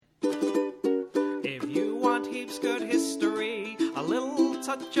heaps good history, a little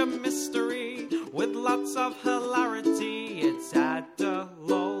touch of mystery, with lots of hilarity. It's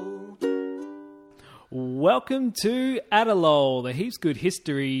Adelol. Welcome to Adelol, the Heaps Good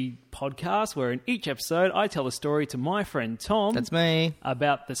History podcast, where in each episode I tell a story to my friend Tom. That's me.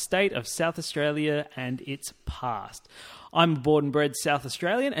 About the state of South Australia and its past. I'm a born and bred South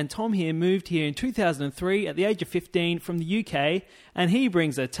Australian, and Tom here moved here in 2003 at the age of 15 from the UK, and he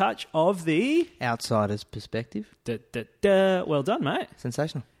brings a touch of the... Outsider's perspective. Well done, mate.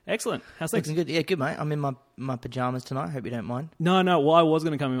 Sensational. Excellent. How's things? Looking good. Yeah, good, mate. I'm in my pyjamas tonight. Hope you don't mind. No. Well, I was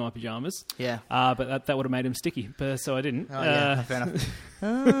going to come in my pyjamas. Yeah. But that would have made him sticky, so I didn't. Oh, yeah. Fair enough.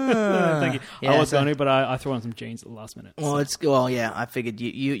 Thank you. Yeah, I was going to, but I threw on some jeans at the last minute. Well, yeah. I figured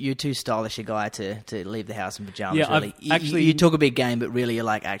you're too stylish a guy to leave the house in pyjamas. Yeah, really. You talk a big game, but really you're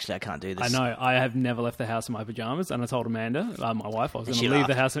like, actually, I can't do this. I know. I have never left the house in my pyjamas, and I told Amanda, my wife, I was going to leave laughed.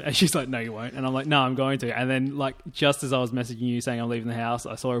 the house, and she's like, "No, you won't." And I'm like, "No, I'm going to." And then, like, just as I was messaging you saying I'm leaving the house,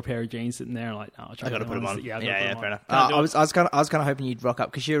 I saw a pair of jeans sitting there, and I'm like, "No, I got to put them on. Yeah, fair enough. I was kind of hoping you'd rock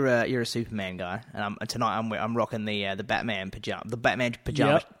up because you're a Superman guy, and tonight I'm rocking the Batman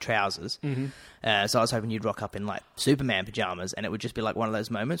pajama trousers. Mm-hmm. So I was hoping you'd rock up in like Superman pajamas, and it would just be like one of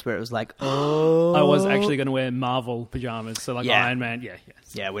those moments where it was like, oh. I was actually going to wear Marvel pajamas, so like Iron Man.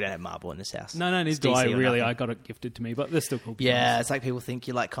 Yeah, we don't have Marvel in this house. No, neither do I really. I got it gifted to me, but they're still cool pajamas. Yeah, it's like people think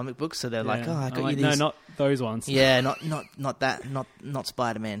you like comic books, so they're like, oh, I got you these. No, not those ones. Yeah, not that, not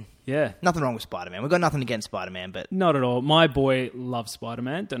Spider-Man. Yeah. Nothing wrong with Spider-Man. We've got nothing against Spider-Man, but... Not at all. My boy loves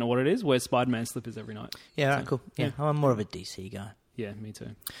Spider-Man. Don't know what it is. Wears Spider-Man slippers every night. Yeah, right, cool. Yeah, I'm more of a DC guy. Yeah, me too.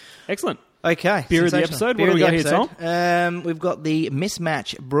 Excellent. Okay. Beer of the episode. What do we got here, Tom? We've got the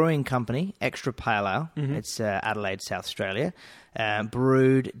Mismatch Brewing Company Extra Pale Ale. Mm-hmm. It's Adelaide, South Australia.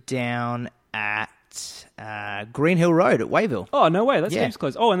 Brewed down at Green Hill Road at Wayville. Oh, no way. That's heaps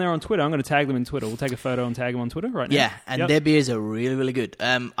close. Oh, and they're on Twitter. I'm going to tag them in Twitter. We'll take a photo and tag them on Twitter right now. Yeah, and their beers are really, really good.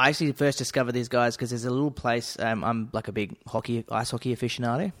 I actually first discovered these guys because there's a little place. I'm like a big ice hockey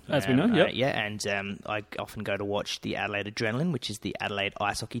aficionado. As we know, yep. And I often go to watch the Adelaide Adrenaline, which is the Adelaide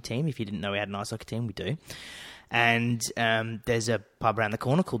ice hockey team. If you didn't know we had an ice hockey team, we do. And there's a pub around the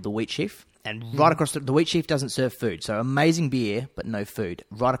corner called the Wheat Sheaf. And right across the Wheat Sheaf doesn't serve food. So amazing beer, but no food.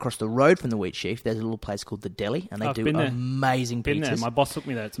 Right across the road from the Wheat Sheaf, there's a little place called the Deli. And they do amazing pizzas. Been there. My boss took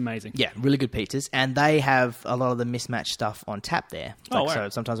me there. It's amazing. Yeah, really good pizzas. And they have a lot of the Mismatch stuff on tap there. Wow. So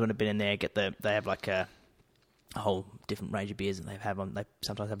sometimes when I've been in there, they have like a whole different range of beers that they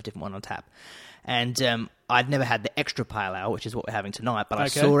sometimes have a different one on tap. And I'd never had the Extra Pale Ale, which is what we're having tonight. But I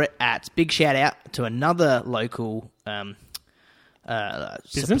saw it at, big shout out to another local...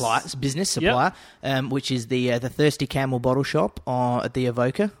 business supplier, which is the Thirsty Camel Bottle Shop at the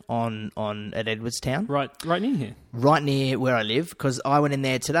Avoca at Edwardstown. Right near here. Right near where I live, because I went in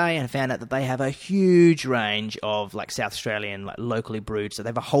there today and found out that they have a huge range of like South Australian, like locally brewed. So they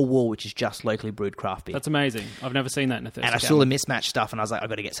have a whole wall which is just locally brewed craft beer. That's amazing. I've never seen that in a Thirsty Camel. And I saw the Mismatch stuff, and I was like, I've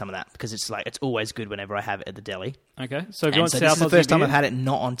got to get some of that because it's always good whenever I have it at the deli. Okay, so if you want South this is the first time I've had it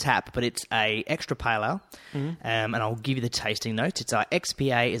not on tap, but it's a Extra Pale Ale, and I'll give you the tasting notes. It's our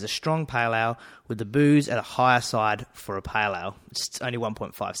XPA is a strong pale ale with the booze at a higher side for a pale ale. It's only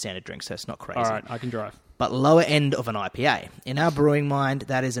 1.5 standard drink, so it's not crazy. All right, I can drive. But lower end of an IPA. In our brewing mind,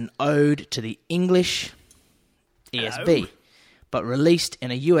 that is an ode to the English ESB, but released in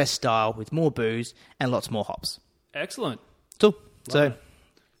a US style with more booze and lots more hops. Excellent. Cool. So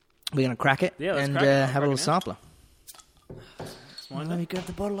we're going to crack it and have a little sampler. Let me grab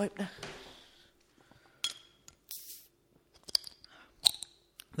the bottle opener.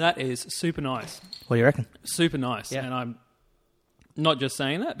 That is super nice. What do you reckon? Super nice. Yeah. And I'm not just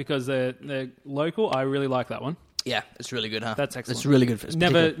saying that because they're local. I really like that one. Yeah, it's really good, huh? That's excellent. It's really good.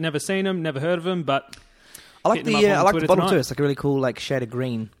 Never seen them, never heard of them, but I like the bottle tonight. too. It's like a really cool like shade of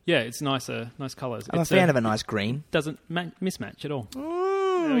green. Yeah, it's nice colours. I'm a fan of a nice green. Doesn't mismatch at all.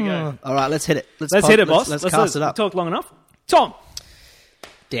 There we go. All right, let's hit it. Let's hit it, boss. Let's cast it up. Talk long enough. Tom.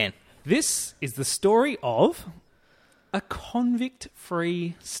 Dan. This is the story of a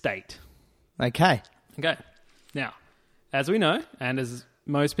convict-free state. Okay. Now, as we know, and as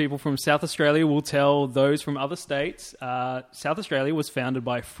most people from South Australia will tell those from other states, South Australia was founded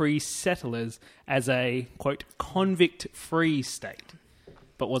by free settlers as a, quote, convict-free state.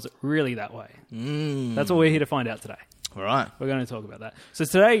 But was it really that way? That's what we're here to find out today. All right. We're going to talk about that. So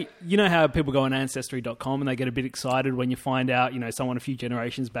today, you know how people go on Ancestry.com and they get a bit excited when you find out, someone a few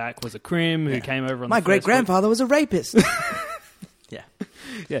generations back was a Crim who came over on My great-grandfather was a rapist. Yeah.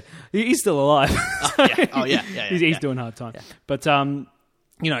 Yeah. He's still alive. He's doing hard time. Yeah. But, but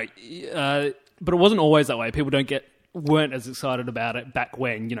it wasn't always that way. People weren't as excited about it back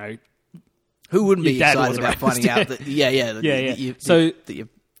when, Who wouldn't be Your dad excited was a about finding out rapist. that? Yeah. So- that your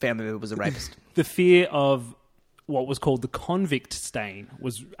family member was a rapist. The fear of what was called the convict stain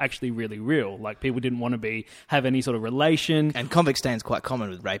was actually really real. Like, people didn't want to have any sort of relation. And convict stain's quite common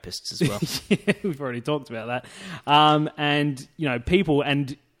with rapists as well. Yeah, we've already talked about that. And, people,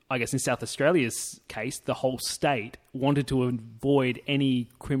 and I guess in South Australia's case, the whole state wanted to avoid any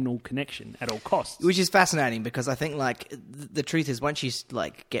criminal connection at all costs. Which is fascinating because I think, the truth is once you,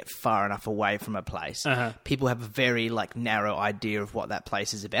 get far enough away from a place, people have a very, narrow idea of what that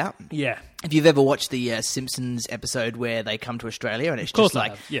place is about. Yeah. If you've ever watched the Simpsons episode where they come to Australia and it's course just I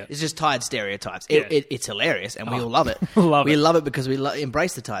have, yeah. it's just tired stereotypes. Yeah. It's hilarious and we all love it. Love we it. love it because we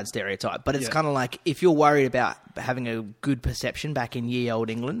embrace the tired stereotype. But it's Yeah. kind of like if you're worried about having a good perception back in ye old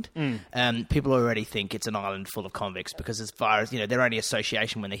England, people already think it's an island full of convicts because as far as, their only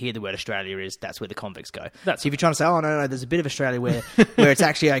association when they hear the word Australia is that's where the convicts go. So if you're trying to say, oh, no, there's a bit of Australia where it's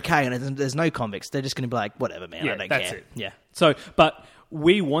actually okay and there's no convicts, they're just going to be like, whatever, man, I don't that's care. it. Yeah. So, but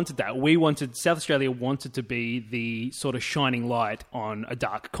we wanted that. South Australia wanted to be the sort of shining light on a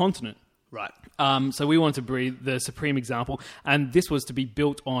dark continent. Right. So we wanted to be the supreme example. And this was to be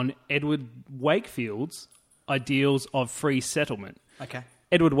built on Edward Wakefield's ideals of free settlement. Okay.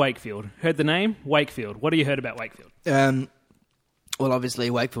 Edward Wakefield. Heard the name? Wakefield. What have you heard about Wakefield? Well, obviously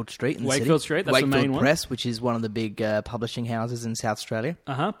Wakefield Street in the Wakefield city. Street, that's the Wakefield main one. Press, which is one of the big publishing houses in South Australia.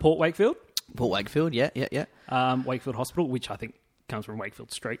 Port Wakefield. Port Wakefield, yeah. Wakefield Hospital, which I think comes from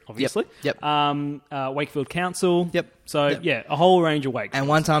Wakefield Street, obviously. Yep. Wakefield Council. Yep. So, Yep. yeah, a whole range of Wakefields. And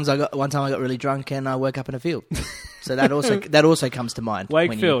one time I got really drunk and I woke up in a field. So that also comes to mind. when you-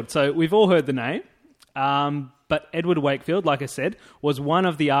 Wakefield. So we've all heard the name. But Edward Wakefield, like I said, was one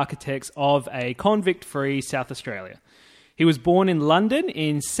of the architects of a convict-free South Australia. He was born in London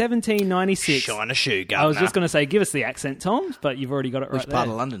in 1796. Shine a shoe, I was governor. just going to say, give us the accent, Tom, but you've already got it Which right part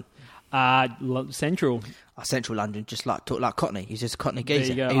there. of London? Central. Central London, just like Cockney. He's just a Cockney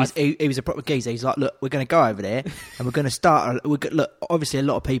geezer. you go. He was a proper geezer. He's like, look, we're going to go over there and we're going to start. Look, obviously, a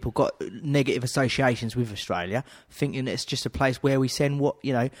lot of people got negative associations with Australia, thinking it's just a place where we send what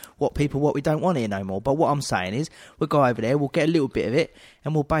we don't want here no more. But what I'm saying is, we'll go over there, we'll get a little bit of it,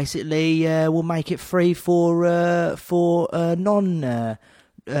 and we'll basically we'll make it free for non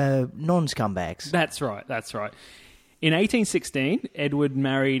scumbags. That's right. In 1816, Edward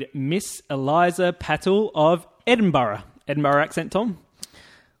married Miss Eliza Pattle of Edinburgh. Edinburgh accent, Tom?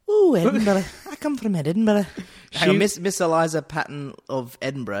 Ooh, Edinburgh. I come from Edinburgh. Hang on, She- Miss Eliza Patton of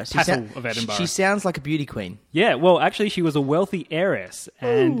Edinburgh. Pattle of Edinburgh. She sounds like a beauty queen. Yeah, well, actually, she was a wealthy heiress.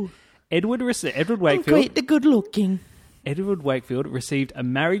 And Edward Wakefield... Great, the good looking. Edward Wakefield received a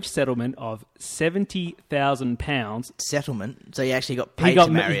marriage settlement of £70,000. Settlement. So he actually got paid to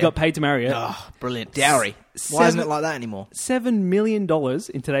marry He her. got paid to marry her. Oh, brilliant. Dowry. Why Seven- isn't it like that anymore? $7 million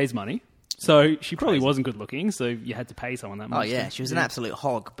in today's money. So she probably wasn't good looking, so you had to pay someone that Oh, much. yeah. She was an absolute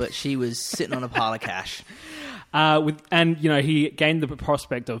hog, but she was sitting on a pile of cash. He gained the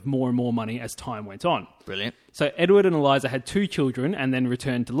prospect of more and more money as time went on. Brilliant. So Edward and Eliza had 2 children and then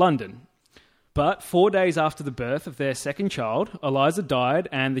returned to London. But 4 days after the birth of their second child, Eliza died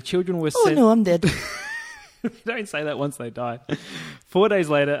and the children were Oh, sent... no, I'm dead. Don't say that once they die. 4 days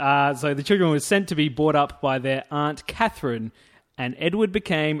later, so the children were sent to be brought up by their Aunt Catherine, and Edward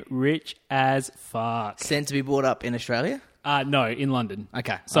became rich as fuck. Sent to be brought up in Australia? No, in London.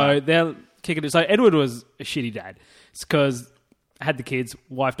 Okay. So alright. they're kicking it. So Edward was a shitty dad because had the kids,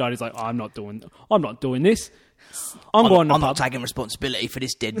 wife died. He's like, I'm not doing this. I'm going to I'm pub. not taking responsibility for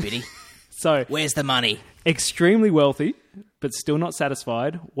this dead biddy. So Where's the money? extremely wealthy, but still not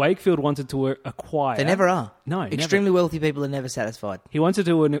satisfied. Wakefield wanted to acquire. They never are. No, Extremely wealthy people are never satisfied. He wanted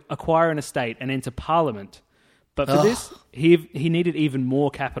to acquire an estate and enter Parliament. But for this, he needed even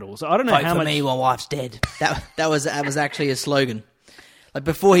more capital. So I don't know Vote how for much. me, my wife's dead. That was actually a slogan. Like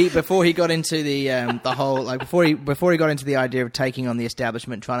before he got into the whole before he got into the idea of taking on the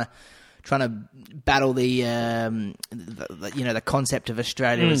establishment, trying to battle the concept of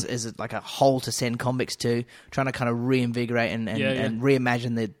Australia as like a hole to send convicts to, trying to kind of reinvigorate and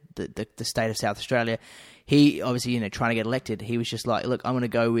reimagine the state of South Australia. He obviously trying to get elected. He was just like, look, I'm going to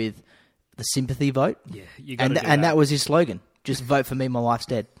go with the sympathy vote. Yeah, you got to do and that was his slogan. Just vote for me, my wife's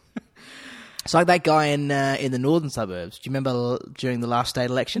dead. It's like that guy in the northern suburbs. Do you remember during the last state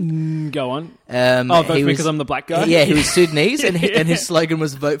election? Go on. Vote for me because I'm the black guy? Yeah, he was Sudanese, and his slogan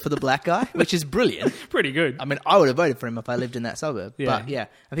was "Vote for the black guy," which is brilliant. Pretty good. I mean, I would have voted for him if I lived in that suburb. Yeah. But yeah,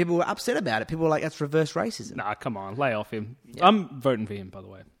 and people were upset about it. People were like, "That's reverse racism." Nah, come on, lay off him. I'm voting for him, by the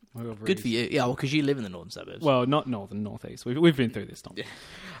way. Whoever Good he for is. you. Yeah, well, because you live in the northern suburbs. Well, not northern, northeast. We've been through this, Tom.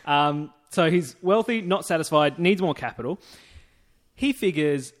 So he's wealthy, not satisfied, needs more capital. He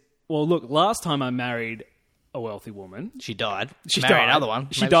figures, well, look, last time I married a wealthy woman, She died. she Married died. another one.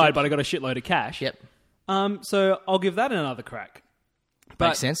 She Maybe died, but I got a shitload of cash. Yep. So I'll give that another crack. But,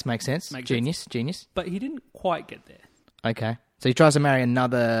 Makes sense. Makes sense. Makes Genius. But he didn't quite get there. Okay. So he tries to marry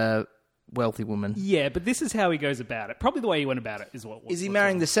another wealthy woman. Yeah, but this is how he goes about it. Probably the way he went about it is what. Is he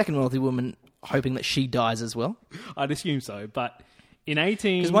marrying the second wealthy woman, hoping that she dies as well? I'd assume so, but in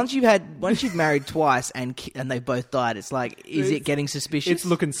 18, Because once you've married twice and they both died, it's like, is it getting suspicious? it's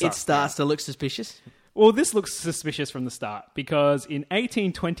looking sus, It starts to look suspicious. well, this looks suspicious from the start because in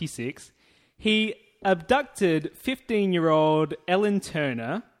 1826 he abducted 15-year-old Ellen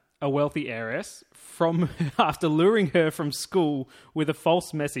Turner, a wealthy heiress, from after luring her from school with a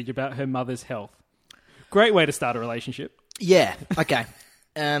false message about her mother's health. Great way to start a relationship. Yeah. Okay.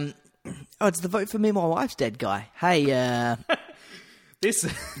 It's the vote for me, my wife's dead guy. Hey, This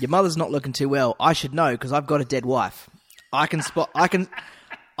your mother's not looking too well. I should know because I've got a dead wife. I can spot a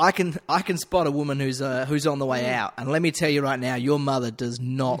woman who's on the way out. And let me tell you right now, your mother does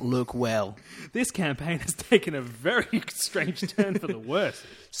not look well. this campaign has taken a very strange turn for the worse.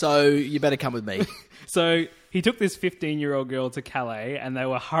 So you better come with me. So he took this 15-year-old girl to Calais, and they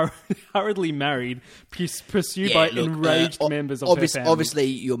were hurriedly married, pursued by enraged members of her family. Obviously,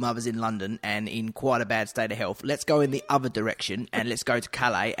 your mother's in London and in quite a bad state of health. Let's go in the other direction and let's go to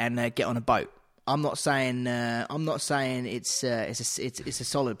Calais and get on a boat. I'm not saying it's a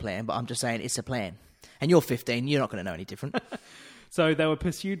solid plan, but I'm just saying it's a plan. And you're 15, you're not going to know any different. So they were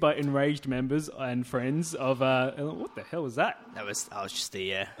pursued by enraged members and friends of... what the hell was that? That was just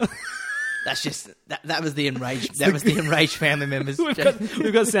the. That's just that was the enraged. That was the enraged family members.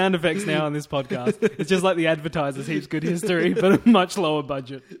 We've got sound effects now on this podcast. It's just like the advertisers, heaps good history, but a much lower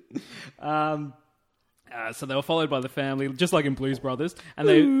budget. So they were followed by the family, just like in Blues Brothers, and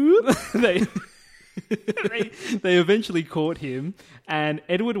they eventually caught him, and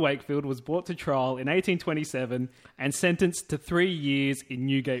Edward Wakefield was brought to trial in 1827 and sentenced to 3 years in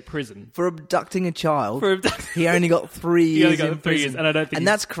Newgate Prison. For abducting a child, For abducting- he only got 3 years. He only got in 3 prison. years, and I don't think And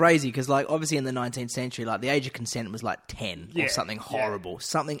he's- that's crazy because, like, obviously in the 19th century, like the age of consent was like 10 Yeah, or something yeah. horrible,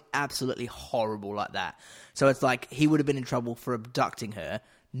 something absolutely horrible like that. So it's like he would have been in trouble for abducting her,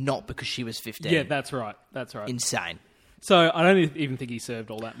 not because she was 15. Yeah, that's right. That's right. Insane. So I don't even think he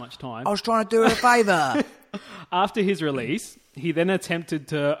served all that much time. I was trying to do her a favour. After his release, he then attempted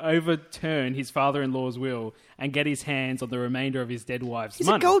to overturn his father-in-law's will and get his hands on the remainder of his dead wife's He's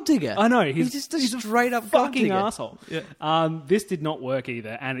money. a gold digger. I know. He's just a straight up gold fucking digger. asshole. Yeah. This did not work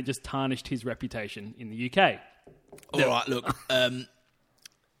either, and it just tarnished his reputation in the UK. All right, look, I'm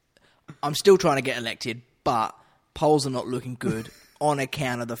still trying to get elected, but polls are not looking good on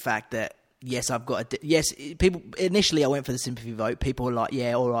account of the fact that, yes, I've got people, initially I went for the sympathy vote. People were like,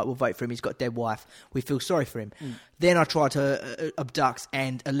 yeah, all right, we'll vote for him. He's got a dead wife. We feel sorry for him. Then I tried to abduct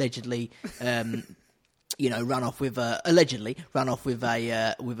and allegedly, run off with a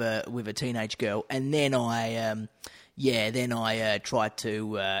teenage girl. And then I tried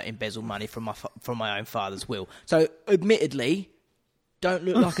to embezzle money from my own father's will. So, admittedly, don't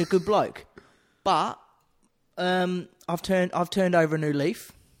look like a good bloke, but I've turned over a new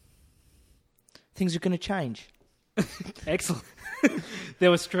leaf. Things are going to change. Excellent. There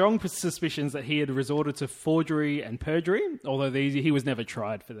were strong suspicions that he had resorted to forgery and perjury, although he was never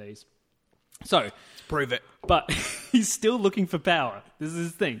tried for these. So, Prove it. but he's still looking for power. This is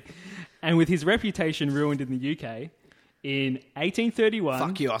his thing. And with his reputation ruined in the UK, in 1831...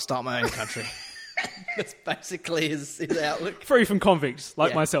 Fuck you, I'll start my own country. That's basically his outlook. Free from convicts,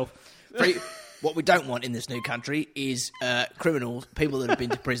 like Yeah. myself. What we don't want in this new country is criminals, people that have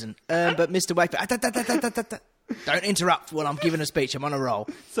been to prison. But Mr. Wakefield... Don't interrupt while I'm giving a speech. I'm on a roll.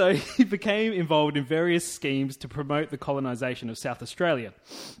 So he became involved in various schemes to promote the colonisation of South Australia.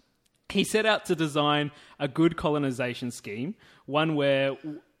 He set out to design a good colonisation scheme, one with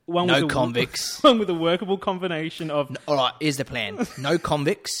convicts. one with a workable combination of... All right, here's the plan. No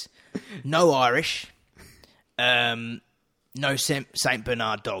convicts, no Irish, no Saint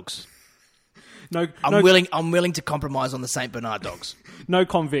Bernard dogs. I'm willing to compromise on the Saint Bernard dogs. No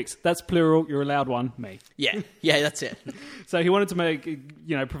convicts. That's plural. You're allowed one. Me. Yeah, that's it. So he wanted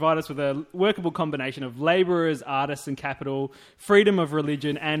to provide us with a workable combination of labourers, artists and capital, freedom of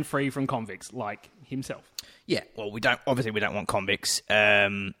religion and free from convicts, like himself. Yeah, well, we don't want convicts,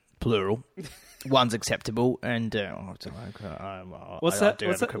 plural. One's acceptable, and What's I that? do What's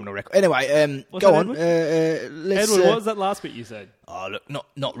have a that? criminal record. Anyway, What's go that, on. Edward? Let's, Edward, what was that last bit you said? Oh, look,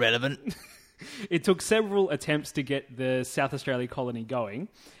 not relevant. It took several attempts to get the South Australia colony going,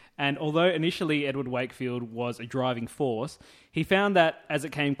 and although initially Edward Wakefield was a driving force, he found that as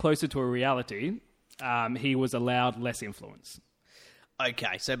it came closer to a reality, he was allowed less influence.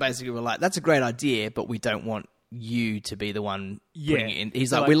 Okay, so basically we're like, that's a great idea, but we don't want you to be the one putting it in. He's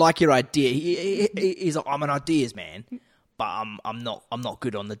So like, like- we like your idea. He's like, I'm an ideas man, but I'm not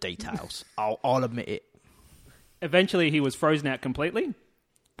good on the details. I'll admit it. Eventually, he was frozen out completely,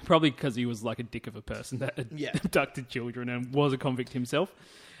 probably because he was like a dick of a person that had Yeah. abducted children and was a convict himself.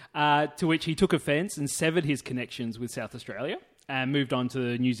 To which he took offence and severed his connections with South Australia and moved on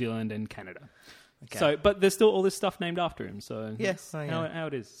to New Zealand and Canada. Okay. So, but there's still all this stuff named after him. So Yeah. that's Oh, yeah. how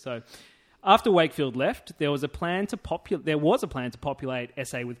it is. So, after Wakefield left, there was a plan to populate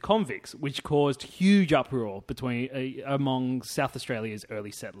SA with convicts, which caused huge uproar among South Australia's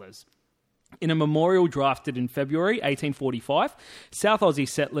early settlers. In a memorial drafted in February 1845, South Aussie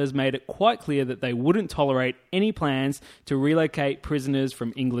settlers made it quite clear that they wouldn't tolerate any plans to relocate prisoners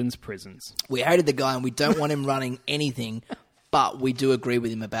from England's prisons. We hated the guy and we don't want him running anything, but we do agree with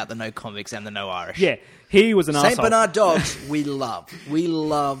him about the no convicts and the no Irish. Yeah, he was an St. arsehole. Bernard dogs, we love. We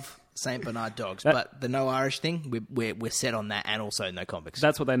love St. Bernard dogs, but the no Irish thing, we're set on that, and also no convicts.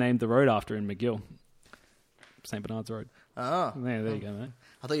 That's what they named the road after in McGill. St. Bernard's Road. Oh, Yeah, there you go, mate.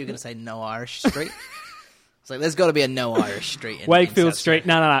 I thought you were going to say no Irish street. It's like, there's got to be a no Irish street in Wakefield in South Street.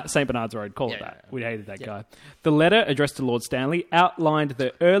 No. St. Bernard's Road. Call it Yeah, that. yeah. We hated that guy. The letter, addressed to Lord Stanley, outlined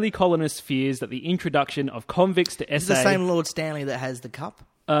the early colonists' fears that the introduction of convicts to Is SA it the same Lord Stanley that has the cup?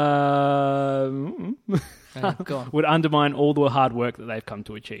 Go on. would undermine all the hard work that they've come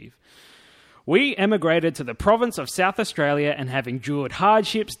to achieve. We emigrated to the province of South Australia and have endured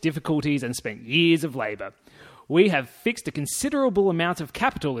hardships, difficulties, and spent years of labour. We have fixed a considerable amount of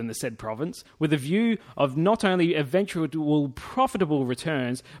capital in the said province with a view of not only eventual profitable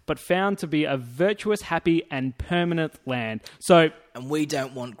returns, but found to be a virtuous, happy, and permanent land. So And we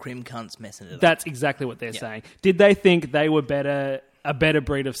don't want crim cunts messing it up. that's exactly what they're saying. Did they think they were a better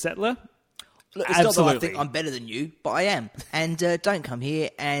breed of settler? Look, it's not that I Absolutely. think I'm better than you, but I am. And don't come here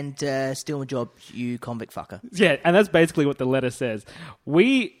and steal my job, you convict fucker. Yeah, and that's basically what the letter says.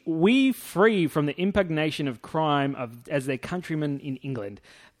 We free from the impugnation of crime as their countrymen in England.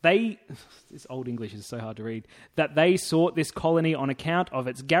 This old English is so hard to read, that they sought this colony on account of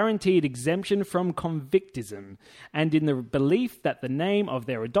its guaranteed exemption from convictism, and in the belief that the name of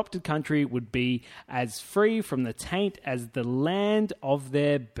their adopted country would be as free from the taint as the land of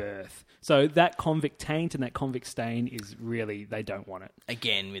their birth. So that convict taint and that convict stain is really, they don't want it.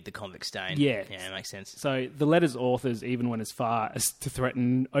 Again, with the convict stain. Yeah. Yeah, it makes sense. So the letter's authors even went as far as to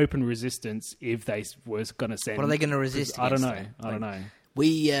threaten open resistance if they was going to send... What are they going to resist I don't know. against, though? I don't know.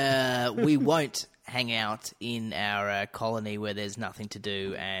 We won't hang out in our colony where there's nothing to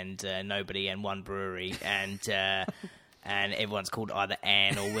do and nobody and one brewery and everyone's called either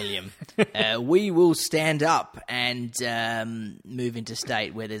Anne or William. We will stand up and move into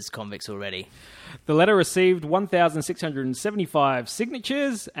state where there's convicts already. The letter received 1,675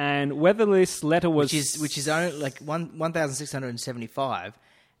 signatures, and whether this letter was... Which is only like 1,675,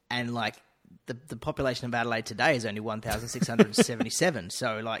 and like the population of Adelaide today is only 1,677.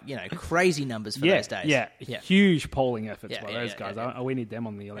 So like, you know, crazy numbers for those days. Yeah, huge polling efforts Yeah, by yeah, those yeah, guys. yeah. We need them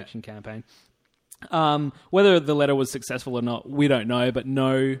on the election campaign. Whether the letter was successful or not, we don't know, but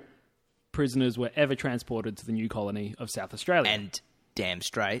no prisoners were ever transported to the new colony of South Australia. And damn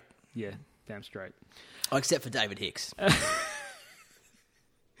straight. yeah, damn straight. Oh, except for David Hicks.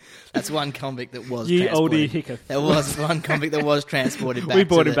 That's one convict that was Ye transported. oldie hicker. There was one convict that was transported back We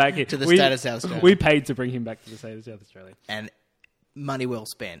brought to him back here. to the state of South Australia. We paid to bring him back to the state of South Australia. And money well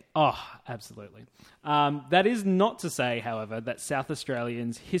spent. Oh, absolutely. That is not to say, however, that South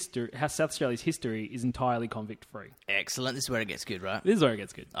Australia's history is entirely convict-free. Excellent. This is where it gets good, right? This is where it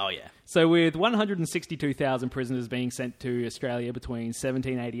gets good. Oh, yeah. So with 162,000 prisoners being sent to Australia between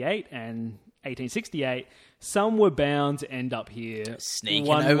 1788 and 1868, some were bound to end up here Sneaking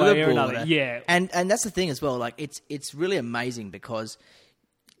one over way the or border. another. Yeah. And that's the thing as well. Like, it's really amazing because,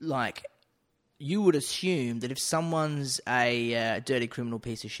 like, you would assume that if someone's a dirty criminal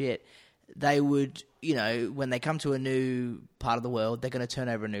piece of shit, they would, you know, when they come to a new part of the world, they're going to turn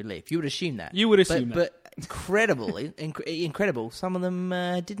over a new leaf. You would assume that. You would assume that. But incredible. Some of them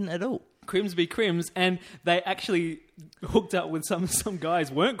didn't at all. Crims be crims, and they actually hooked up with some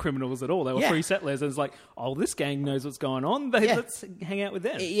guys weren't criminals at all. They were Yeah. free settlers, and it's like, oh, this gang knows what's going on. Yeah. Let's hang out with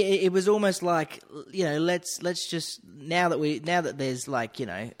them. It was almost like, you know, let's just now that there's like, you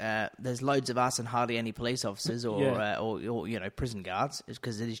know, there's loads of us and hardly any police officers or Yeah. or you know, prison guards,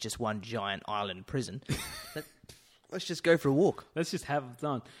 because it is just one giant island prison. Let's just go for a walk. Let's just have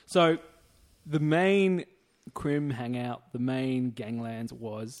fun. So the main crim hangout, the main ganglands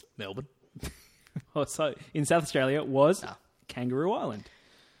was Melbourne. in South Australia was Ah. Kangaroo Island.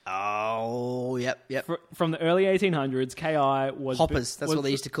 Oh, yep. From the early 1800s, KI was... Hoppers, that's what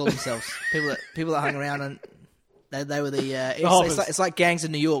they used to call themselves. People that hung around and... They were the... hoppers. it's like gangs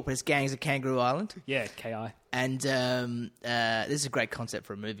of New York, but it's gangs of Kangaroo Island. Yeah, KI. And this is a great concept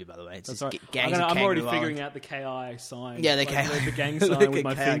for a movie, by the way. It's That's just right. gangs of I'm already Kangaroo figuring Island. out the KI sign. Yeah, the the gang the sign with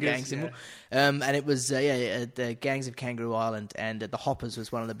my KI fingers. gang symbol. Yeah. And it was the gangs of Kangaroo Island, and the Hoppers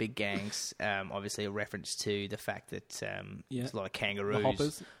was one of the big gangs. Obviously, a reference to the fact that there's a lot of kangaroos. The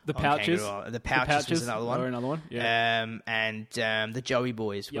hoppers, the on pouches, Kangaroo Island. The pouches was another one. Or another one. Yeah. And the Joey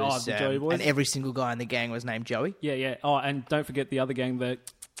Boys Yeah, was, the Joey Boys. and every single guy in the gang was named Joey. Yeah. Oh, and don't forget the other gang, the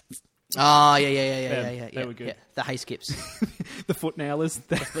Oh yeah. They were good. Yeah. The Hay Skips. the foot nailers.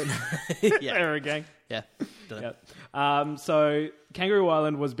 Yeah. They're a gang. Yeah. Yep. So Kangaroo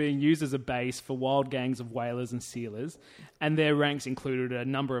Island was being used as a base for wild gangs of whalers and sealers, and their ranks included a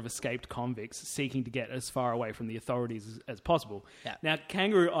number of escaped convicts seeking to get as far away from the authorities as possible. Yeah. Now,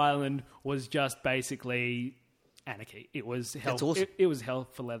 Kangaroo Island was just basically anarchy. It was hell. That's awesome. It was hell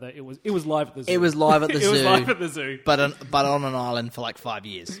for leather. It was live at the zoo. It was live at the It zoo. was live at the zoo. But on an island for like 5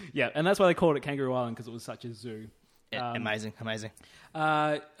 years. Yeah, and that's why they called it Kangaroo Island, because it was such a zoo. Yeah, amazing.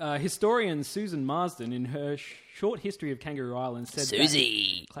 Historian Susan Marsden, in her short history of Kangaroo Island, said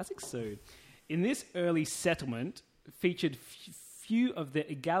Susie. Classic Sue. In this early settlement featured few of the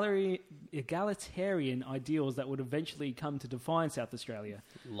egalitarian ideals that would eventually come to define South Australia.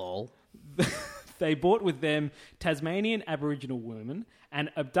 Lol. They brought with them Tasmanian Aboriginal women and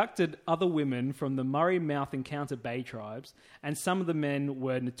abducted other women from the Murray Mouth and Counter Bay tribes, and some of the men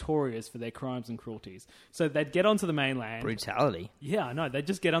were notorious for their crimes and cruelties. So they'd get onto the mainland. Brutality. Yeah, I know. They'd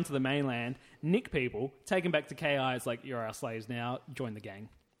just get onto the mainland, nick people, take them back to KI. It's like, you're our slaves now, join the gang.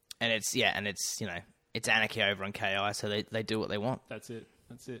 And it's it's anarchy over on KI, so they do what they want. That's it.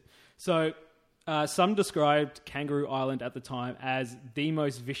 So some described Kangaroo Island at the time as the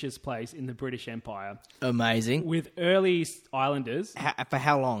most vicious place in the British Empire. Amazing. With early islanders... For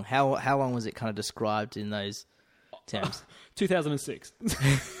how long? How long was it kind of described in those terms? 2006.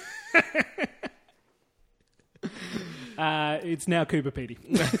 It's now Cooper Pedy.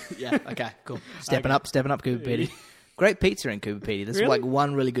 Yeah, okay, cool. Stepping up, Cooper Pedy. Great pizza in Cooper Pedy. There's Really? like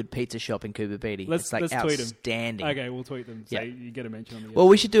one really good pizza shop in Cooper Pedy. Let's It's like tweet 'em. outstanding. Okay, we'll tweet them. So Yeah. you get a mention on the Well,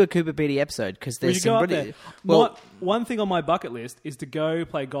 we should do a Cooper Pedy episode because We there's should go some up really... there. Well, One thing on my bucket list is to go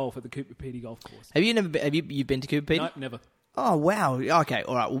play golf at the Cooper Pedy golf course. have you been to Cooper Pedy? No, never. Oh wow! Okay,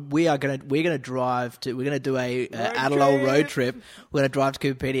 all right. We're gonna do a Adelaide road trip. We're gonna drive to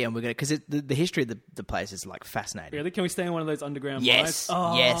Cooper Pedy and we're gonna because the history of the place is like fascinating. Really? Can we stay in one of those underground Yes,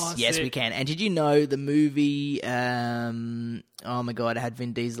 rides? yes, sick. we can. And did you know the movie? Oh my god, it had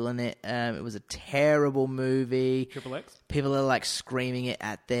Vin Diesel in it. It was a terrible movie. Triple X? People are like screaming it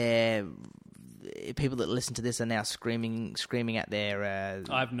at their. People that listen to this are now screaming at their.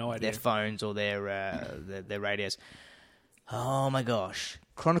 I have no idea. Their phones or their radios. Oh my gosh,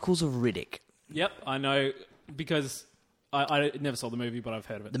 Chronicles of Riddick. Yep, I know, because I never saw the movie, but I've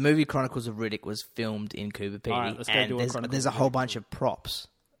heard of it. The movie Chronicles of Riddick was filmed in Cooper Pedy, All right, let's go and do a Chronicles there's a of whole Riddick. bunch of props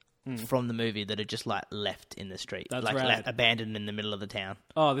from the movie that are just like left in the street, That's like rad. abandoned in the middle of the town.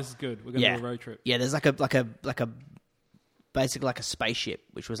 Oh, this is good. We're going to Yeah, do a road trip. Yeah, there's like a basically like a spaceship,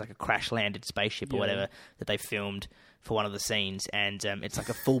 which was like a crash landed spaceship or Yeah. whatever that they filmed for one of the scenes, and it's like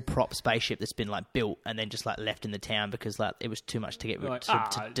a full prop spaceship that's been like built and then just like left in the town because like it was too much to get They're like,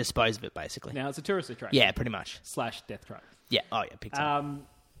 to dispose of it basically. Now, it's a tourist attraction. Yeah, pretty much. / death trap. Yeah. Oh yeah, big time.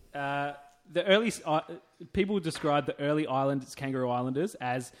 The early people describe the early islanders, Kangaroo Islanders,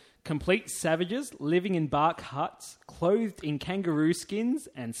 as complete savages living in bark huts, clothed in kangaroo skins,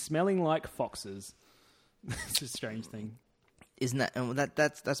 and smelling like foxes. It's a strange thing. Isn't that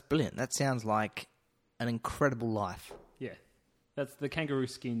that's brilliant? That sounds like an incredible life. Yeah, that's the kangaroo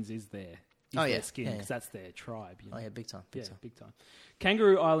skins. Is there? Oh, yeah. their skin Yeah, because yeah. that's their tribe. You know? Oh yeah, big time. Yeah, big time.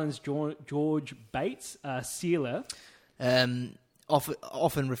 Kangaroo Island's George Bates, sealer.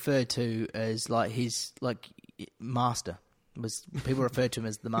 Often referred to as like his like master. People referred to him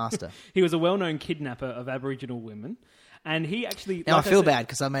as the master. He was a well-known kidnapper of Aboriginal women, and he actually. Now like I feel said- bad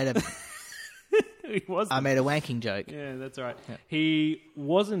because I made a He was. wanking joke. Yeah, that's all right. He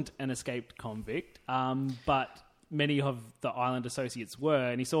wasn't an escaped convict, but many of the island associates were,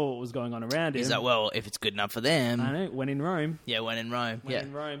 and he saw what was going on around him. He's like, well, if it's good enough for them. I know. When in Rome. Yeah, when in Rome. When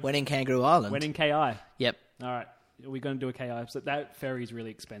in Rome. When in Kangaroo Island. When in KI. Yep. All right. We're going to do a KI episode. That ferry's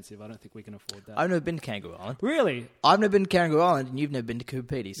really expensive. I don't think we can afford that. I've never been to Kangaroo Island. Really? I've never been to Kangaroo Island, and you've never been to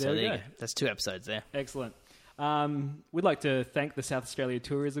Cooper Pedy. So There we there you go. go. That's 2 episodes there. Excellent. We'd like to thank the South Australia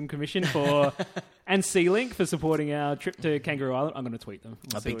Tourism Commission for and Sea-Link for supporting our trip to Kangaroo Island. I'm going to tweet them.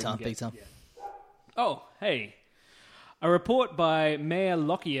 We'll see Big what we time, can big get. time. Yeah. Oh, hey. A report by Mayor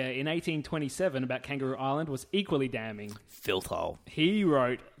Lockyer in 1827 about Kangaroo Island was equally damning. Filth hole. He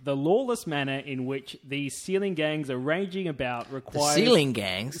wrote, "The lawless manner in which these sealing gangs are ranging about The requires..." ceiling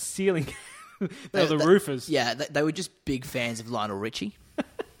gangs. Sealing... They were the roofers Yeah, they were just big fans of Lionel Richie.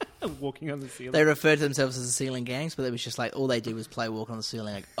 walking on the ceiling. They referred to themselves as the ceiling gangs, but it was just like all they did was play Walk on the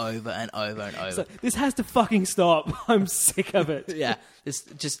Ceiling like over and over and over. So, this has to fucking stop. I'm sick of it. Yeah,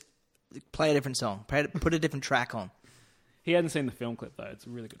 just play a different song, put a different track on. He hadn't seen the film clip though. It's a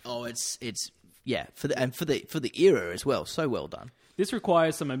really good film. Oh, it's yeah for the era as well. So well done. This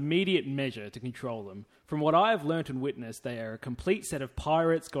requires some immediate measure to control them. From what I have learnt and witnessed, they are a complete set of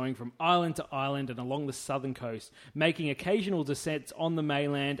pirates going from island to island and along the southern coast, making occasional descents on the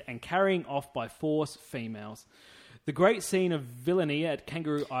mainland and carrying off by force females. The great scene of villainy at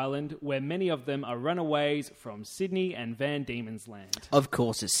Kangaroo Island, where many of them are runaways from Sydney and Van Diemen's Land. Of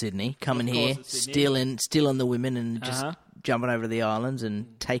course, it's Sydney coming Of course here, it's Sydney. stealing the women and just Uh-huh. jumping over to the islands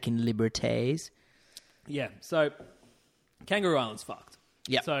and taking liberties. Yeah, so Kangaroo Island's fucked.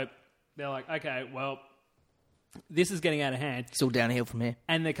 Yep. So they're like, okay, well, this is getting out of hand. It's all downhill from here.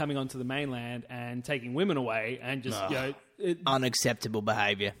 And they're coming onto the mainland and taking women away and just, Unacceptable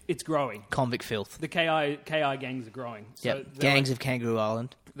behaviour. it's growing. Convict filth. The KI gangs are growing. So Yep. they're Gangs like, of Kangaroo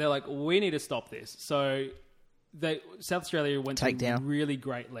Island. they're like, we need to stop this. So South Australia went Take to down. really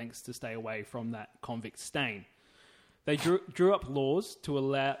great lengths to stay away from that convict stain. They drew up laws to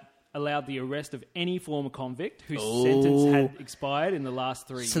allowed the arrest of any former convict whose sentence had expired in the last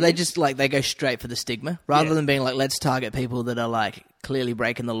 3 years. So they just they go straight for the stigma rather Yeah. than being like, let's target people that are like clearly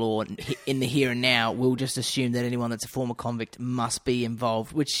breaking the law in the here and now. We'll just assume that anyone that's a former convict must be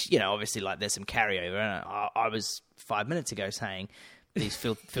involved, which obviously there's some carryover. And I was 5 minutes ago saying these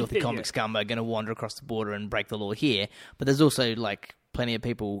filthy Yeah. convict scum are going to wander across the border and break the law here, but there's also plenty of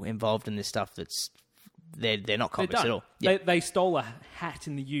people involved in this stuff that's they're not They're convicts done. at all. Yeah. They stole a hat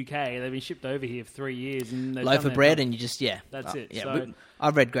in the UK. They've been shipped over here for 3 years. And they've Loaf done of their bread job. and you just That's it. Yeah, So-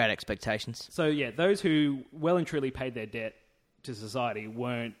 I've read Great Expectations. So, yeah, those who well and truly paid their debt to society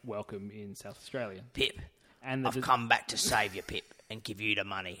weren't welcome in South Australia. Pip, And I've come back to save you, Pip, and give you the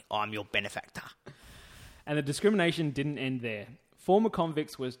money. I'm your benefactor. And the discrimination didn't end there. Former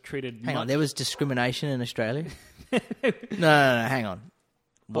convicts was treated Hang on, much... there was discrimination in Australia? no, hang on.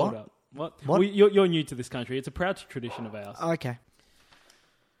 Hold What? up. What? What? Well, you're new to this country. It's a proud tradition of ours. Okay.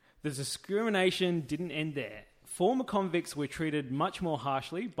 The discrimination didn't end there. Former convicts were treated much more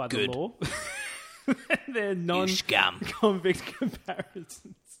harshly by the Good. law than their You scum. non-convict comparisons.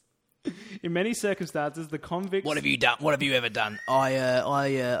 In many circumstances, the convicts... What have you done? What have you ever done? I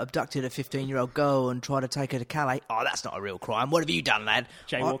abducted a 15-year-old girl and tried to take her to Calais. Oh, that's not a real crime. What have you done, lad?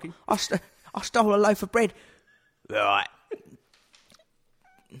 Jaywalking? I stole a loaf of bread. Right.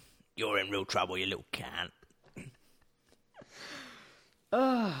 You're in real trouble, you little cunt.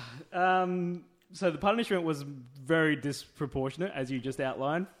 So the punishment was very disproportionate, as you just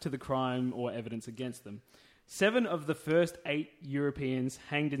outlined, to the crime or evidence against them. 7 of the first 8 Europeans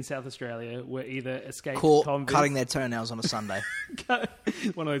hanged in South Australia were either escaped Caught convicts... cutting their toenails on a Sunday.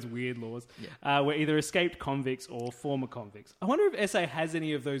 One of those weird laws. Were either escaped convicts or former convicts. I wonder if SA has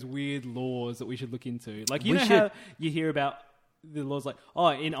any of those weird laws that we should look into. Like, you We know should. how you hear about the laws like,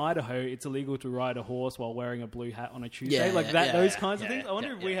 in Idaho, it's illegal to ride a horse while wearing a blue hat on a Tuesday. Yeah, like yeah, that, yeah, those yeah, kinds of yeah, things. I wonder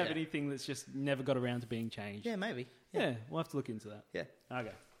yeah, if we yeah, have yeah. anything that's just never got around to being changed. Yeah, maybe. Yeah, we'll have to look into that. Yeah.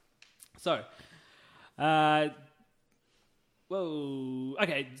 Okay. So,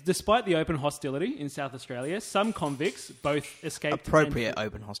 okay. Despite the open hostility in South Australia, some convicts, both escaped Appropriate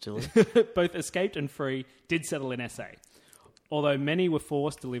open hostility. both escaped and free, did settle in SA. Although many were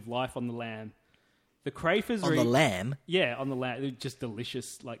forced to live life on the lam. The Crafers On the lamb? Yeah, on the lam. They're just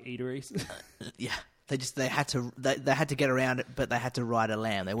delicious, like eateries. Yeah. They had to get around it, but they had to ride a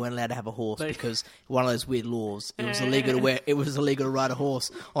lamb. They weren't allowed to have a horse because one of those weird laws. It was illegal to ride a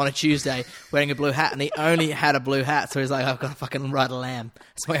horse on a Tuesday wearing a blue hat, and he only had a blue hat, so he's like, I've got to fucking ride a lamb.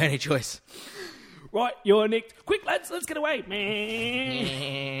 It's my only choice. Right, you're nicked. Quick, lads, let's get away.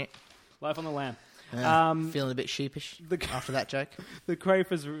 Meh. Life on the lam. Feeling a bit sheepish after that joke. The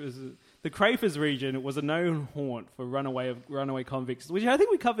Crafers region was a known haunt for runaway convicts, which I think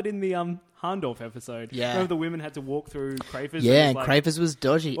we covered in the Harndorf episode. Yeah. Remember the women had to walk through Crafers? Yeah, and like, Crafers was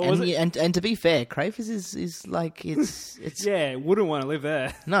dodgy. What was it? And to be fair, Crafers is like it's Yeah, wouldn't want to live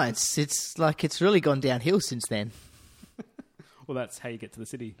there. no, it's like it's really gone downhill since then. Well, that's how you get to the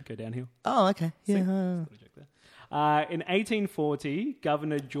city, go downhill. Oh, okay. Yeah. Got a joke there. In 1840,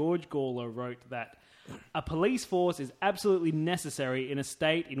 Governor George Gawler wrote that A police force is absolutely necessary in a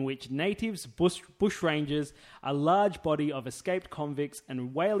state in which natives, bushrangers, a large body of escaped convicts,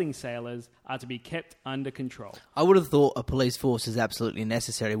 and whaling sailors are to be kept under control. I would have thought a police force is absolutely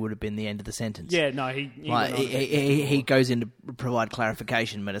necessary would have been the end of the sentence. Yeah, no, he Like, went on a bit. he goes in to provide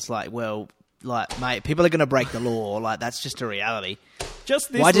clarification, but it's like, well, like, mate, people are going to break the law. Like, that's just a reality.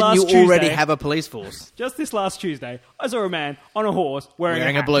 Just this Why didn't last you Tuesday, already have a police force? Just this last Tuesday, I saw a man on a horse wearing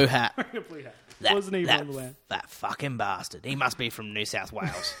Wearing a hat. blue hat. Wearing a blue hat. Wasn't even on the land. That fucking bastard. He must be from New South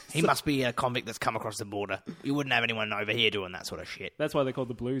Wales. He must be a convict that's come across the border. You wouldn't have anyone over here doing that sort of shit. That's why they're called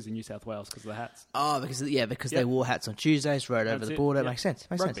the Blues in New South Wales, because of the hats. Oh, because they wore hats on Tuesdays, rode over That's the it, border. yep. Makes sense.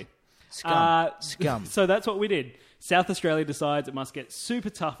 Makes Rugby. sense. Scum. So that's what we did. South Australia decides it must get super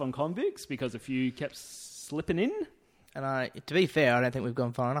tough on convicts because a few kept slipping in. And to be fair, I don't think we've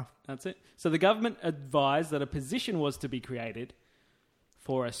gone far enough. That's it. So the government advised that a position was to be created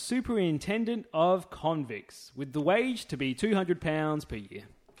for a superintendent of convicts, with the wage to be £200 per year.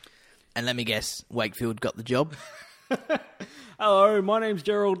 And let me guess, Wakefield got the job. Hello, my name's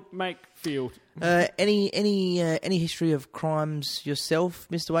Gerald Makefield. Any history of crimes yourself,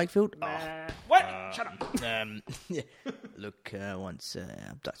 Mr. Wakefield? What? Shut up. Yeah. Look, once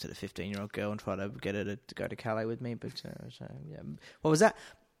abducted a 15-year-old girl and tried to get her to go to Calais with me, but yeah. What was that?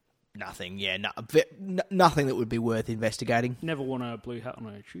 Nothing. Yeah, nothing that would be worth investigating. Never worn a blue hat on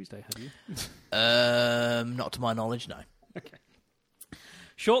a Tuesday, have you? Not to my knowledge, no. Okay.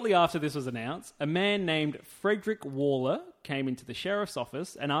 Shortly after this was announced, a man named Frederick Waller came into the sheriff's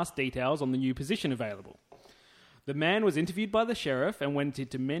office and asked details on the new position available. The man was interviewed by the sheriff and went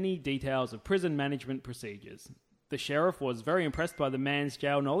into many details of prison management procedures. The sheriff was very impressed by the man's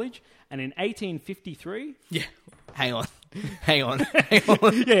jail knowledge, and in 1853... Yeah. Hang on. Hang on.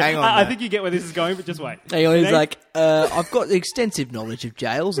 I think you get where this is going, but just wait. Hang on, he's In like, I've got extensive knowledge of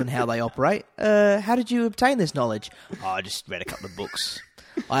jails and how they operate. How did you obtain this knowledge? Oh, I just read a couple of books.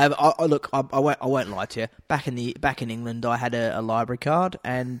 I won't lie to you. Back in England, I had a library card,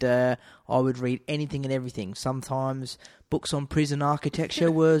 and I would read anything and everything. Sometimes books on prison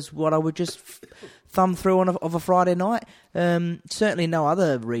architecture was what I would just thumb through on a Friday night. Certainly, no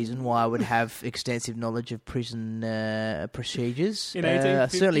other reason why I would have extensive knowledge of prison procedures. In I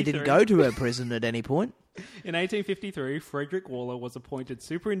certainly 1853. didn't go to a prison at any point. In 1853, Frederick Waller was appointed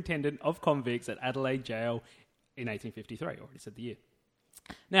superintendent of convicts at Adelaide Jail in 1853. I already said the year.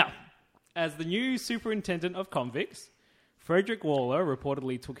 Now, as the new superintendent of convicts, Frederick Waller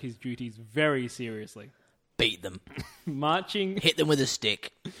reportedly took his duties very seriously. Beat them. Marching, Hit them with a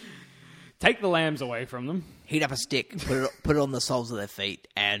stick. take the lambs away from them, Heat up a stick, put it on the soles of their feet,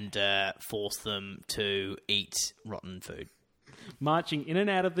 and force them to eat rotten food. marching in and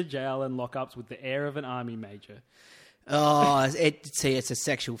out of the jail and lockups with the air of an army major. Oh, it's a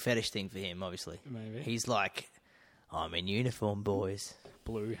sexual fetish thing for him, obviously. Maybe. He's like, I'm in uniform, boys.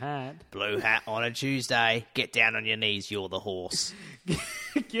 Blue hat. Blue hat on a Tuesday. Get down on your knees, you're the horse.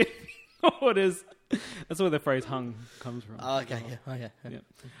 Giving orders. That's where the phrase hung comes from. Okay.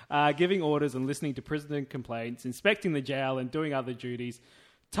 Yeah. Giving orders and listening to prisoner complaints, inspecting the jail and doing other duties.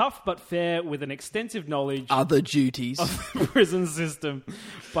 Tough but fair, with an extensive knowledge Other duties. of the prison system.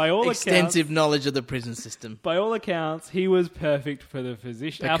 By all Extensive knowledge of the prison system. By all accounts, he was perfect for the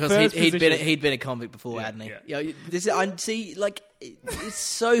physician. Because he'd been a convict before, hadn't he? yeah. I see. Like, it's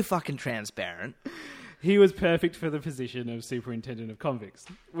so fucking transparent. He was perfect for the position of superintendent of convicts.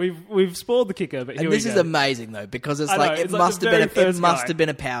 We've spoiled the kicker, but here And this we is go. amazing though, because it's I know, like it's like the very first it must guy. have been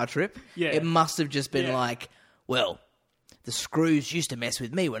a power trip. Yeah. It must have just been Yeah. like, well, the screws used to mess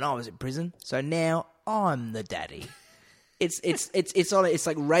with me when I was in prison, so now I'm the daddy. It's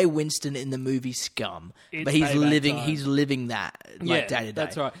like Ray Winston in the movie Scum, It's but he's payback time. living that like day to day.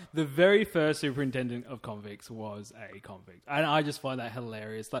 That's right. The very first superintendent of convicts was a convict, and I just find that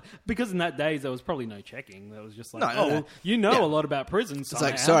hilarious. Like, because in that days there was probably no checking. There was just like, No. well, you know Yeah. a lot about prisons. It's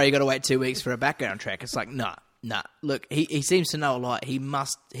like, sorry, you got to wait 2 weeks for a background check. It's like, nah. Look, he seems to know a lot. He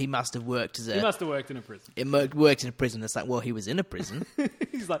must have worked as a. He must have worked in a prison. Worked in a prison. It's like, well, he was in a prison.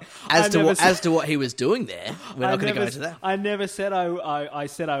 He's like, As to what he was doing there, we're not going to go into that. I never said I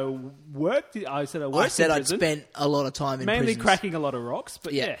said I worked. I said I worked. I said in I'd prison, spent a lot of time in mainly prisons. cracking a lot of rocks.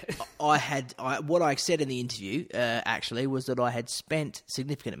 But yeah, What I said in the interview actually was that I had spent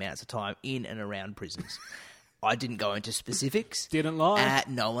significant amounts of time in and around prisons. I didn't go into specifics. Didn't lie.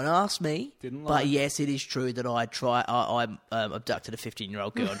 No one asked me. Didn't lie. But yes, it is true that I abducted a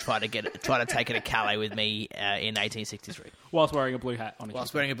 15-year-old girl and tried to take her to Calais with me in 1863. whilst wearing a blue hat on.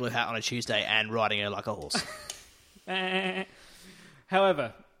 Whilst wearing a blue hat on a Tuesday and riding her like a horse.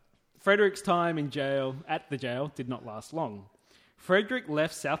 However, Frederick's time at the jail did not last long. Frederick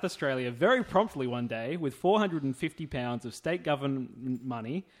left South Australia very promptly one day with £450 of state government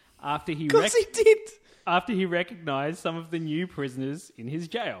money after he did. after he recognised some of the new prisoners in his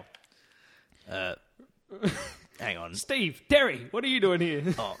jail. Hang on. Steve, Terry, what are you doing here?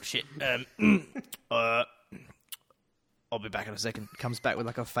 Oh, shit. I'll be back in a second. Comes back with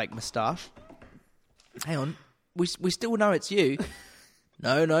like a fake moustache. Hang on, we still know it's you.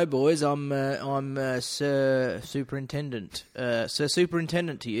 No, boys. I'm Sir Superintendent. Sir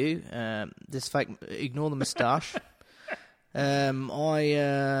Superintendent to you. This fake. Ignore the moustache. Get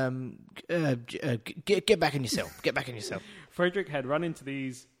back in yourself. Get back in yourself. Frederick had run into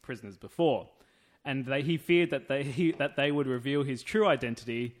these prisoners before, and he feared that they would reveal his true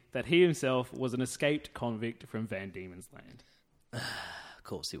identity, that he himself was an escaped convict from Van Diemen's Land. Of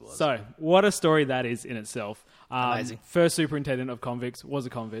course he was. So, what a story that is in itself. Amazing. First superintendent of convicts was a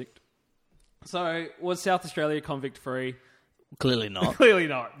convict. So, was South Australia convict-free? Clearly not. Clearly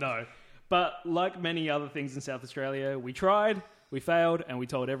not, no. But like many other things in South Australia, we tried, we failed, and we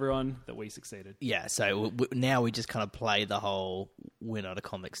told everyone that we succeeded. Yeah, so now we just kind of play the whole we're not a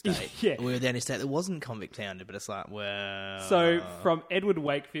convict state. Yeah. We were the only state that wasn't convict-founded, but it's like, well... So, from Edward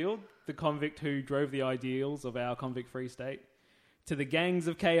Wakefield, the convict who drove the ideals of our convict-free state, to the gangs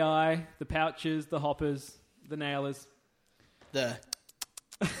of KI, the Pouchers, the Hoppers, the Nailers, to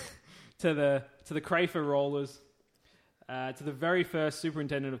the Crafer Rollers, to the very first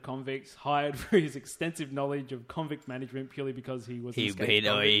superintendent of convicts, hired for his extensive knowledge of convict management purely because he was an escaped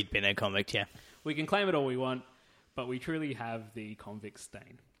convict. He'd been a convict, yeah. We can claim it all we want, but we truly have the convict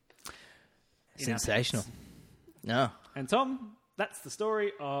stain. Sensational. No. And Tom, that's the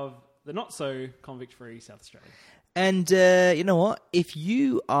story of the not-so-convict-free South Australia. And you know what? If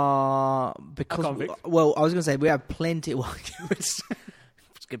you are... because a convict? Well, I was going to say, we have plenty... Well, it's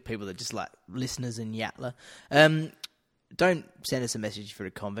good people that just like listeners in Yatla. Don't send us a message for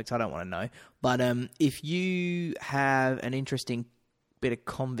a convict. I don't want to know. But if you have an interesting bit of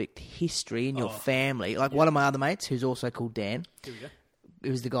convict history in your family, like one of my other mates, who's also called Dan, Here we go. it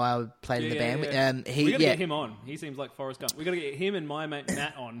was the guy I played in the band with. We got to get him on. He seems like Forrest Gump. We got to get him and my mate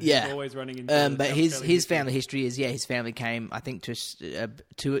Matt on. Yeah. He's always running into. But his family history is his family came, I think,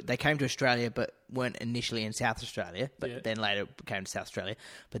 they came to Australia, but weren't initially in South Australia, but then later came to South Australia.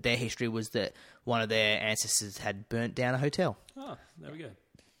 But their history was that one of their ancestors had burnt down a hotel. Oh, there we go.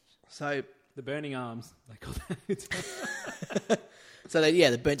 So The Burning Arms, they call that.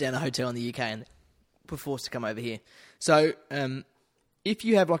 they burnt down a hotel in the UK and were forced to come over here. So if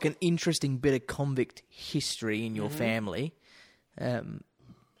you have like an interesting bit of convict history in your family,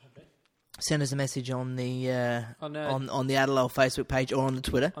 send us a message on the on the Adelol Facebook page or on the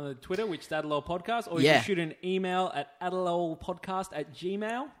Twitter. On the Twitter, which is Adelol Podcast, or you can shoot an email at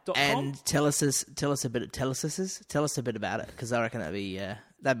adelolpodcast@gmail.com. And tell us a bit about it, because I reckon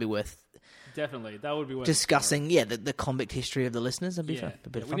that'd be worth Definitely, that would be worth discussing. Yeah, the convict history of the listeners. That'd be fun. A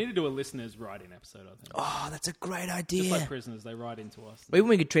bit of we fun. need to do a listeners write-in episode, I think. Oh, that's a great idea. Just like prisoners, they write into us. Even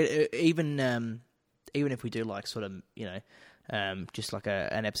we could treat even if we do like sort of just like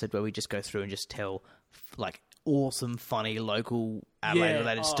an episode where we just go through and just tell like awesome, funny local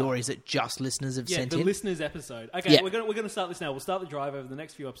Adelaide-related stories that just listeners have sent in. The listeners episode. Okay, we're gonna start this now. We'll start the drive over the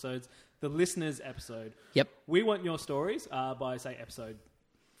next few episodes. The listeners episode. Yep. We want your stories by say episode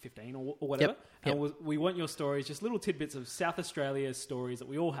 15 or whatever. Yep. And we want your stories, just little tidbits of South Australia stories that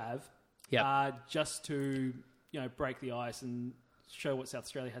we all have. Yep. Just to break the ice and show what South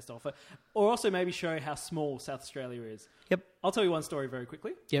Australia has to offer, or also maybe show how small South Australia is. Yep. I'll tell you one story very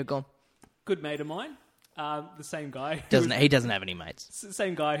quickly. Yeah, go on. Good mate of mine, the same guy. He doesn't have any mates.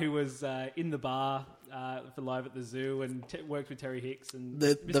 Same guy who was in the bar for Live at the Zoo and worked with Terry Hicks and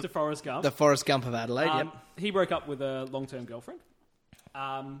Mr. Forrest Gump. The Forrest Gump of Adelaide, yep. He broke up with a long-term girlfriend.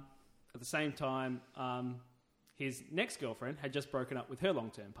 At the same time, his next girlfriend had just broken up with her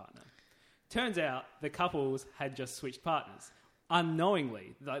long-term partner. Turns out the couples had just switched partners.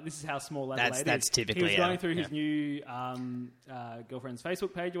 Unknowingly, like, this is how small Adelaide is. That's typically, he was going through his new girlfriend's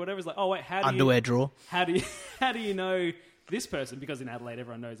Facebook page or whatever. He's like, oh wait, underwear drawer. How do you know this person? Because in Adelaide,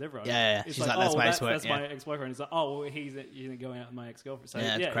 everyone knows everyone. Yeah. It's She's like, that's my ex-wife. That's my ex-boyfriend. It's like, oh, well, he's going out with my ex-girlfriend. So,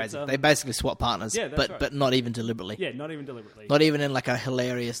 it's crazy. They basically swap partners, but not even deliberately. Yeah, not even deliberately. Not even in like a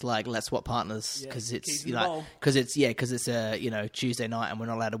hilarious like let's swap partners because it's Tuesday night and we're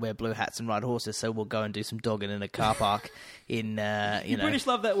not allowed to wear blue hats and ride horses, so we'll go and do some dogging in a car park in British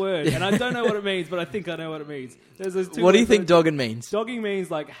love that word, and I don't know what it means, but I think I know what it means. What do you think dogging means? Dogging means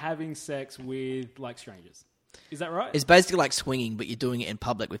like having sex with like strangers. Is that right? It's basically like swinging, but you're doing it in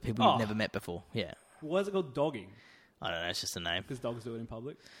public with people you've never met before. Yeah. Why is it called dogging? I don't know. It's just a name. Because dogs do it in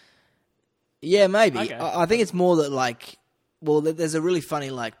public. Yeah, maybe. Okay. I think it's more that like Well, there's a really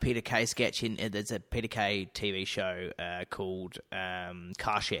funny like Peter Kay sketch in. There's a Peter Kay TV show called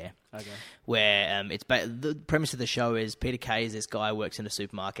Car Share, where the premise of the show is Peter Kay is this guy who works in a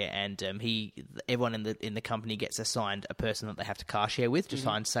supermarket, and everyone in the company gets assigned a person that they have to car share with to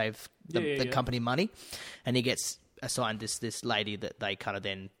try and save the company money, and he gets assigned this lady that they kind of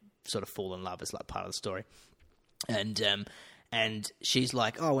then sort of fall in love as like part of the story, and she's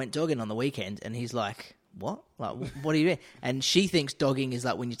like, "Oh, I went dogging on the weekend," and he's like, "What? Like, what are you doing?" And she thinks dogging is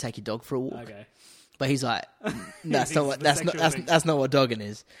like when you take your dog for a walk. Okay. But he's like, that's not what dogging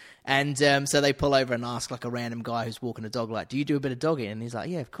is. And so they pull over and ask like a random guy who's walking a dog, like, "Do you do a bit of dogging?" And he's like,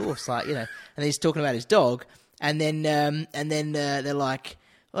 "Yeah, of course." Like, you know. And he's talking about his dog, and then they're like,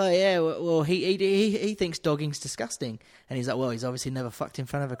 "Oh yeah, well he thinks dogging's disgusting," and he's like, "Well, he's obviously never fucked in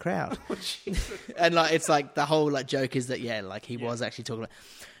front of a crowd." And like it's like the whole like joke is that he was actually talking about.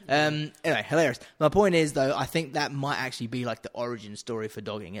 Anyway, hilarious. My point is though, I think that might actually be like the origin story for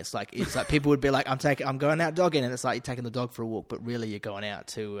dogging. It's like people would be like, I'm going out dogging, and it's like you're taking the dog for a walk, but really you're going out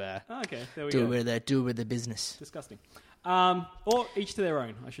to do it with the business. Disgusting. Or each to their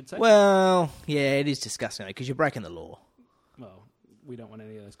own, I should say. Well, yeah, it is disgusting because you're breaking the law. Well, we don't want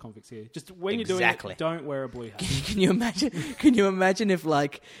any of those convicts here. Just when you're doing it, don't wear a blue hat. Can you imagine if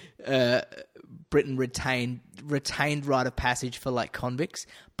like Britain retained right of passage for like convicts,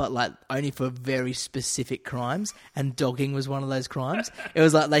 but like only for very specific crimes, and dogging was one of those crimes? It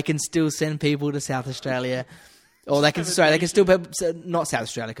was like they can still send people to South Australia. Or they can still not South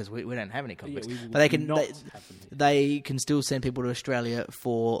Australia because we don't have any convicts, but they can still send people to Australia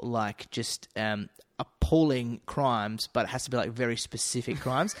for like just appalling crimes, but it has to be like very specific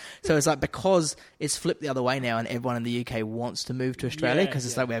crimes. So it's like because it's flipped the other way now, and everyone in the UK wants to move to Australia because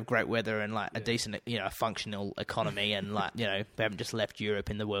it's like we have great weather and like a decent, a functional economy, and like we haven't just left Europe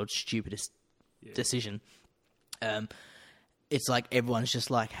in the world's stupidest decision. It's like everyone's just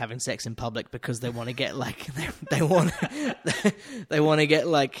like having sex in public because they want to get like they want to get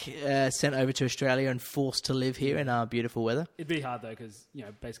like sent over to Australia and forced to live here in our beautiful weather. It'd be hard though because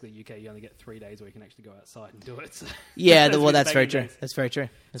basically UK you only get 3 days where you can actually go outside and do it. So yeah, that's very true. That's very true.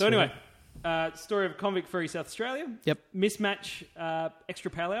 So anyway, story of convict-free South Australia. Yep. Mismatch extra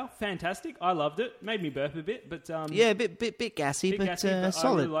pale ale, fantastic. I loved it. Made me burp a bit, but a bit gassy, but solid.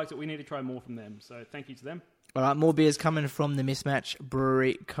 I really liked it. We need to try more from them. So thank you to them. All right, more beers coming from the Mismatch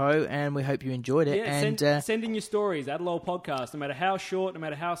Brewery Co., and we hope you enjoyed it. Yeah, and send in your stories, Adelaide Podcast, no matter how short, no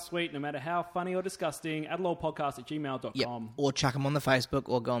matter how sweet, no matter how funny or disgusting, AdelaidePodcast@gmail.com. Yep. Or chuck them on the Facebook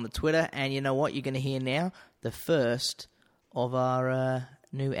or go on the Twitter, and you know what? You're going to hear now the first of our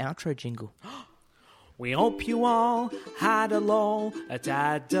new outro jingle. We hope you all had a lol at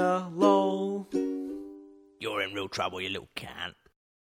Adelaide. You're in real trouble, you little cunt.